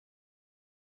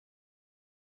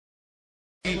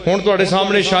ہن تواڈے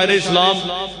سامنے شاعر اسلام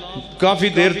کافی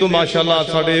دیر تو ماشاءاللہ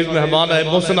ساڈے مہمان ہے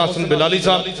محسن احسن بلالی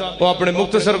صاحب، وہ اپنے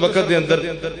مختصر وقت دے اندر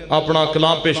اپنا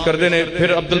کلام پیش کردے نے، پھر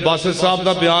عبد الباسط صاحب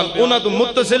دا بیان، انہاں تو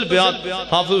متصل بیان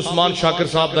حافظ عثمان شاکر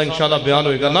صاحب دا انشاءاللہ بیان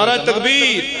ہوئے گا۔ نعرہ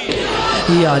تکبیر۔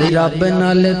 یاری رب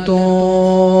نال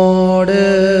توڑ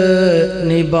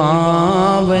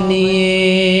نبھاونی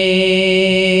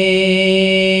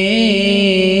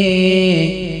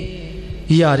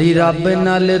یاری رب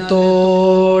نال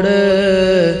توڑ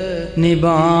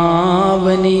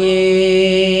نبھاونی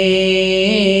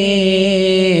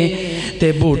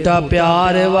تے بوٹا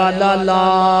پیار والا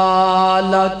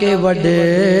لا کے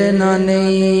وڈنا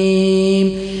نہیں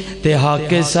تے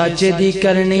حق سچ دی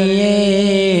کرنی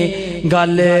ہے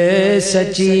گل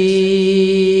سچی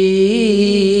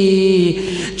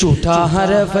جھوٹا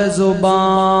حرف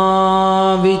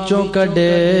زبان وچوں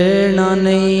کڈنا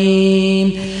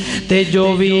نہیں تے جو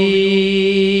بھی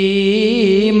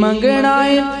منگنا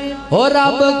ہے او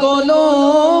رب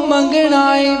کولوں منگنا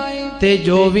ہے تے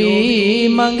جو بھی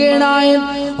منگنا ہے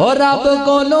او رب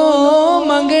کولوں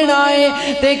منگنا ہے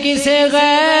تے کسے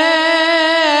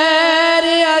غیر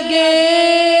اگے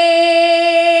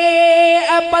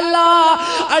اے پلا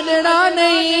اڑنا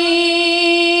نہیں۔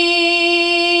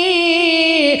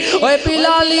 اوے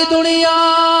بلالی دنیا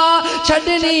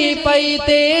چھڑنی پئی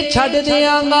تے چھڑ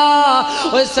دیاں گا،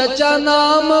 اوے سچا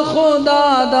نام خدا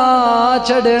دا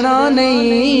چھڑنا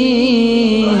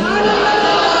نہیں،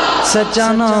 سچا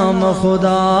نام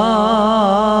خدا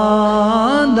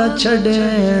دا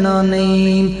چھڑنا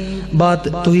نہیں۔ بات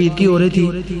توحید کی ہو رہی تھی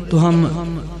تو ہم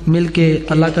مل کے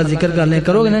اللہ کا ذکر کر لیں،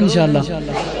 کرو گے نا انشاءاللہ؟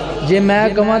 جے میں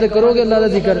کہاں تے کرو گے اللہ کا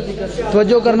ذکر؟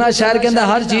 توجہ کرنا، شاعر کہندہ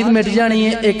ہر چیز مٹ جانی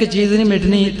ہے، ایک چیز نہیں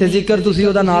مٹنی، تے ذکر تسی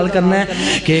او دا نال کرنا ہے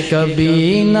کہ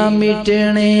کبھی نہ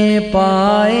مٹنے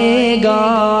پائے گا،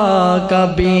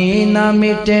 کبھی نہ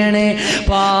مٹنے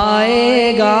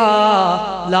پائے گا،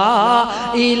 لا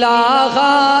الہ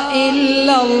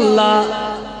الا اللہ۔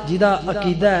 جیدہ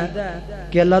عقیدہ ہے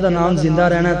کہ اللہ دا نام زندہ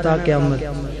رہنا ہے تا قیامت،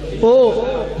 او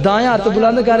دائیں ہاتھ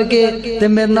بلند کر کے تے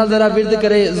میرے نال ذرا ورد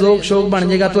کرے، ذوق شوق بن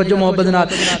جائے گا۔ توجہ محبت نال،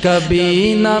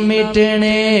 کبھی نہ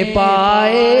مٹنے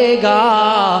پائے گا،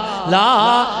 لا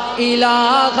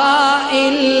الہ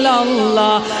الا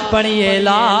اللہ، پڑھئے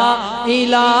لا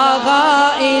الہ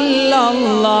الا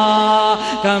اللہ،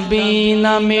 کبھی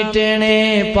نہ مٹنے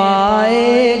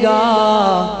پائے گا،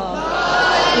 لا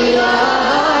الہ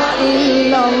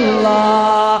الا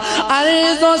اللہ۔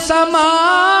 ارض و سما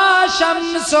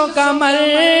شمس و قمر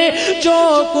جو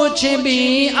کچھ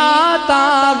بھی آتا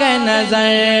ہے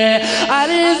نظر،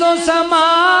 ارض و سما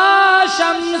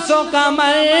شمس و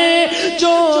قمر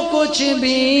جو کچھ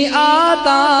بھی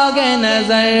آتا ہے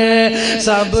نظر،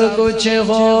 سب کچھ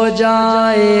ہو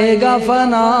جائے گا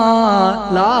فنا،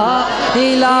 لا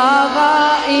الہ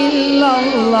الا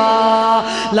اللہ،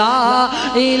 لا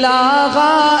الہ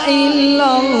الا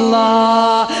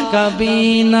اللہ،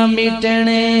 کبھی نہ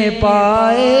مٹنے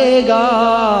پائے گا۔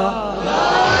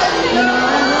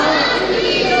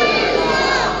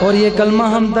 اور یہ کلمہ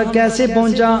ہم تک کیسے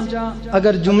پہنچا؟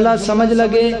 اگر جملہ سمجھ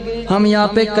لگے، ہم یہاں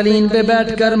پہ کلین پہ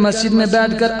بیٹھ کر مسجد میں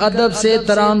بیٹھ کر ادب سے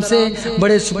ترام سے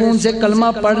بڑے سکون سے کلمہ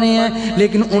پڑھ رہے ہیں،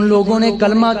 لیکن ان لوگوں نے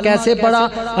کلمہ کیسے پڑھا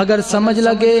اگر سمجھ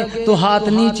لگے تو ہاتھ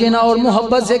نیچے نہ اور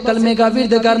محبت سے کلمے کا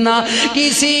ورد کرنا۔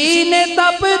 کسی نے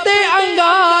تپتے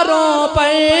انگاروں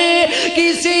پر،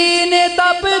 کسی نے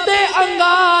تپتے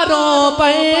انگاروں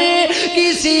پر،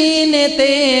 کسی نے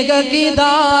تیگ کی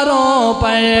دھاروں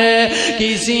پر،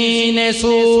 کسی نے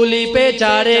سولی پہ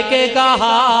چڑھ کے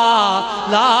کہا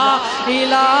لا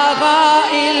الہ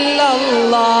الا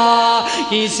اللہ،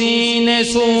 کسی نے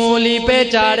سولی پہ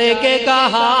چڑھ کے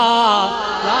کہا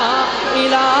لا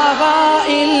الہ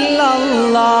الا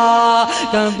اللہ،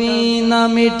 کبھی نہ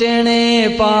مٹنے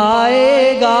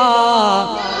پائے گا،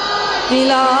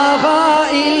 الہ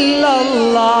الا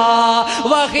اللہ۔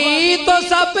 وہی تو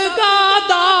سب کا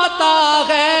داتا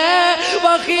ہے،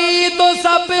 وہی تو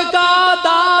سب کا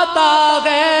داتا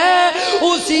ہے،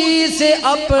 اسی سے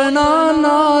اپنا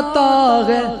ناتا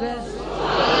ہے۔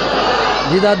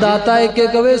 جدہ داتا ہے کہ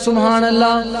کہوے سبحان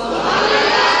اللہ۔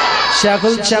 شیخ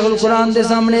القرآن دے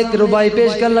سامنے ایک ربائی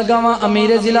پیش کر لگا وہاں، امیر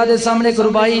ضلع دے سامنے ایک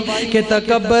ربائی کہ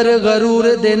تکبر غرور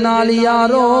دے نال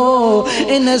یارو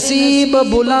اے نصیب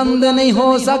بلند نہیں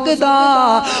ہو سکتا،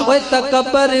 اوے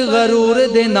تکبر غرور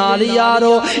دے نال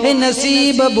یارو اے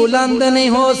نصیب بلند نہیں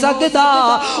ہو سکتا،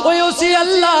 اوے اسی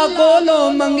اللہ کو لو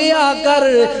منگیا کر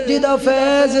جدہ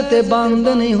فیض تے بند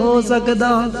نہیں ہو سکتا،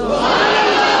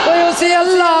 اوے اسے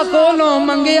اللہ کولوں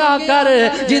منگیا کر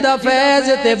جدا فیض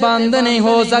تے بند نہیں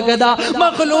ہو سکدا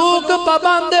مخلوق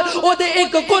پابند او دے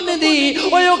ایک کن دی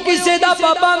او کسے دا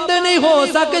پابند نہیں ہو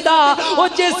سکدا او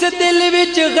جس دل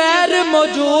وچ غیر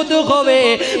موجود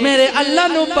ہوئے میرے اللہ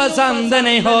نو پسند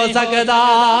نہیں ہو سکدا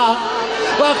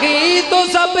وہی تو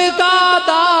سب کا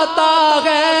داتا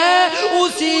ہے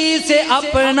اسی سے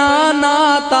اپنا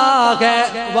ناتا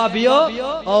ہے وابیو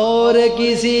اور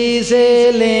کسی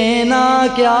سے لینا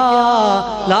کیا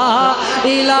لا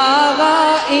الہ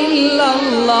الا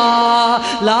اللہ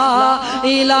لا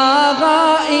الہ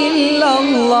الا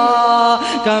اللہ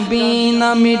کبھی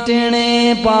نہ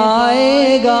مٹنے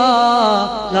پائے گا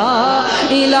لا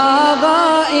الہ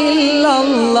الا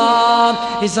اللہ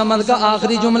اس عمل کا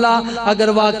آخری جملہ اگر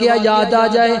واقعہ یاد آ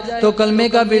جائے تو کلمے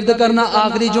کا ورد کرنا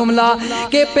آخری جملہ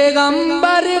کہ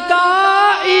پیغمبر کا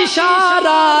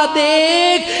اشارہ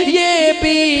دیکھ یہ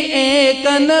بھی ایک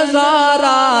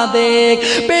نظارہ دیکھ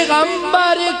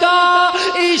پیغمبر کا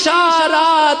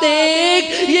اشارہ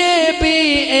دیکھ یہ بھی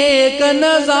ایک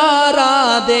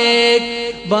نظارہ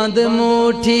دیکھ بند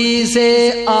مٹھی سے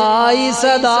آئی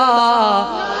صدا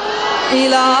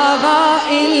الہ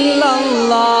الا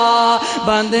اللہ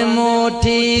بند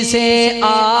مٹھی سے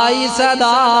آئی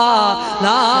صدا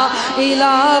لا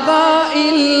الہ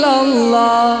الا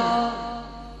اللہ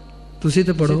تسی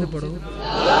تے پڑھو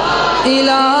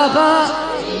الہ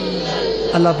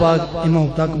اللہ پاک امام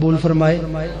کا قبول فرمائے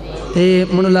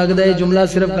منو لگتا ہے جملہ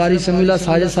صرف قاری سمیلہ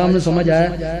ساجد صاحب نے سمجھ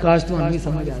آیا کاش تو ہمیں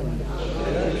سمجھ آیا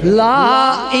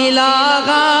لا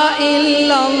الہ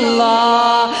الا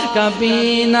اللہ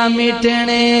کبھی نہ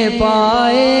مٹنے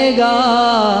پائے گا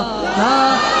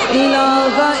لا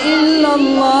الہ الا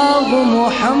اللہ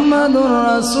محمد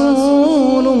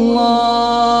رسول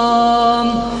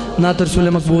اللہ نعت رسول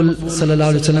مقبول صلی اللہ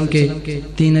علیہ وسلم کے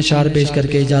 3 اشعار پیش کر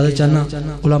کے اجازت چاہنا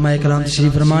علماء کرام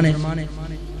تشریف فرمانے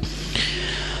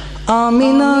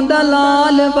آمینہ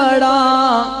دلال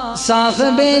بڑا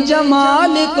صاحب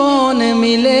جمال کون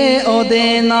ملے او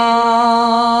دے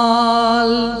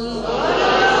نال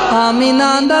آمینہ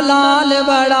دلال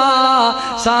بڑا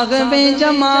صاحب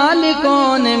جمال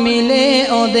کون ملے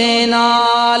او دے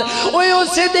نال اوے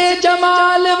اس دے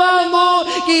جمال وانگو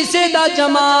کسے دا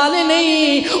جمال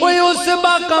نہیں اوے اس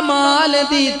با کمال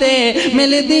دیتے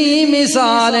مل دی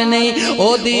مثال نہیں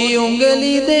او دی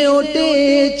انگلی دے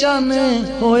اوٹے چن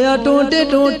ہویا ٹوٹے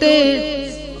ٹوٹے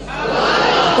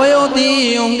او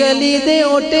دی انگلی دے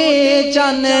اوٹے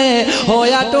چن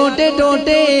ہویا ٹوٹے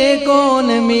ٹوٹے کون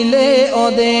ملے او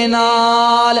دے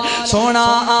نال سونا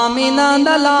آمینہ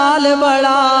دلال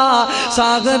بڑا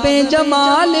صاحب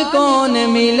جمال کون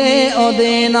ملے او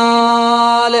دے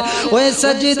نال اوے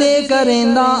سجدے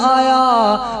کریندا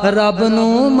آیا رب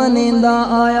نو منیندا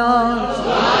آیا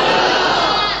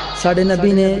ساڑھے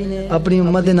نبی نے اپنی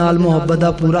امت نال محبت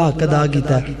دا پورا حق ادا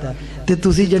کیتا ہے تے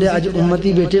تسی جڑے اج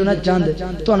امتی بیٹھے ہو نا چاند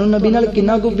تانوں نبی نال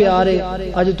کنا کو پیار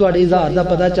ہے اج تواڈے اظہار دا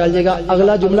پتہ چل جائے گا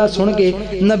اگلا جملہ سن کے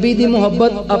نبی دی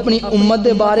محبت اپنی امت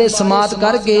دے بارے سماعت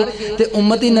کر کے تے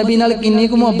امتی نبی نال کنی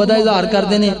کو محبت دا اظہار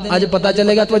کردے نے اج پتہ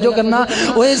چلے گا توجہ کرنا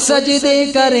اوے سجدے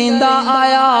کریندا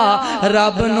آیا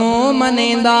رب نو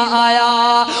منیندا آیا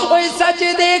اوے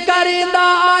سجدے کریندا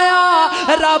آیا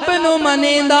رب نو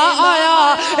منیندا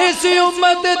آیا اس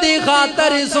امت دی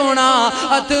خاطر سونا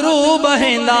اترو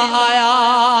بہندا آیا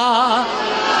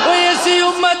اس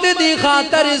امت دی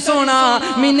خاطر سونا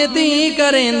منتی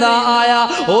کریندا آیا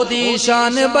او دی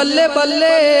شان بلے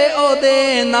بلے او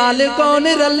دے نال کون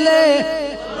رلے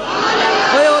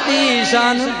او دی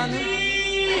شان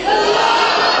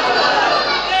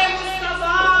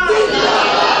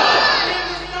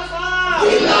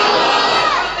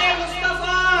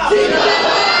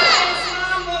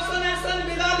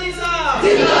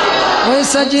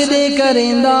سجدے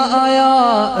کریندا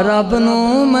آیا رب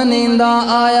نو منیندا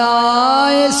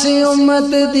آیا اس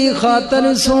امت دی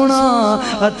خاطر سونا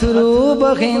اتھرو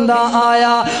بخیندا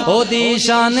آیا او دی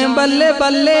شان بلے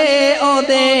بلے او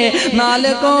دے نال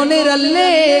کون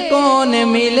رلے کون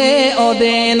ملے او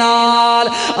دے نال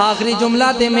آخری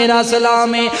جملہ تے میرا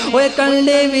سلام ہے اوے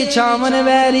کنڈے وچھاون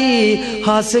ویری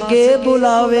ہس کے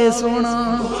بلاوے سونا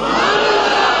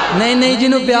نہیں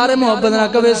جنہوں پیارے محبت نہ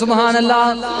کبھے سبحان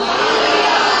اللہ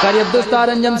قاری عبدالستار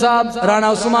انجم صاحب رانا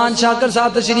عثمان شاکر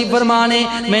صاحب تشریف فرمانے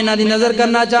میں نہ دی نظر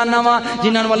کرنا چاہنا وا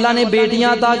جنہاں اللہ نے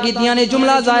بیٹیاں تا کیتیاں نے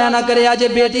جملہ ضائع نہ کرے آجے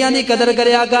بیٹیاں دی قدر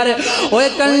کریا کر اوے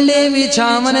کنڈے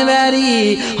وچھاون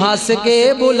ویری ہس کے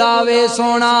بلاوے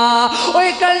سونا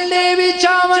اوے کنڈے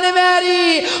وچھاون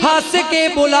ویری ہس کے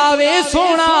بلاوے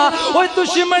سونا اوے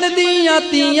دشمن دیاں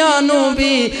تیاں نو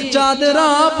بھی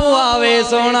چادراں پواوے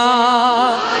سونا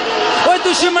اوے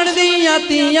دشمن دیاں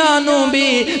تیاں نو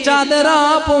بھی چادرہ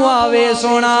پواوے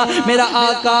سونا میرا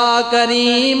آقا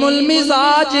کریم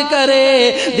المزاج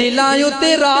کرے دلاں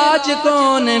تے راج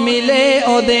کون ملے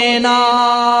او دے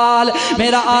نال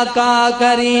میرا آقا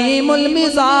کریم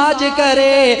المزاج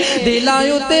کرے دلاں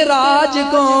تے راج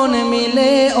کون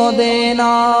ملے او دے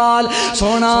نال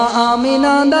سونا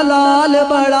آمینہ دلال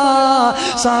بڑا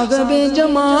صاحب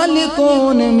جمال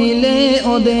کون ملے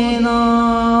او دے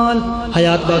نال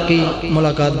حیات باقی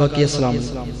ملاقات باقی السلام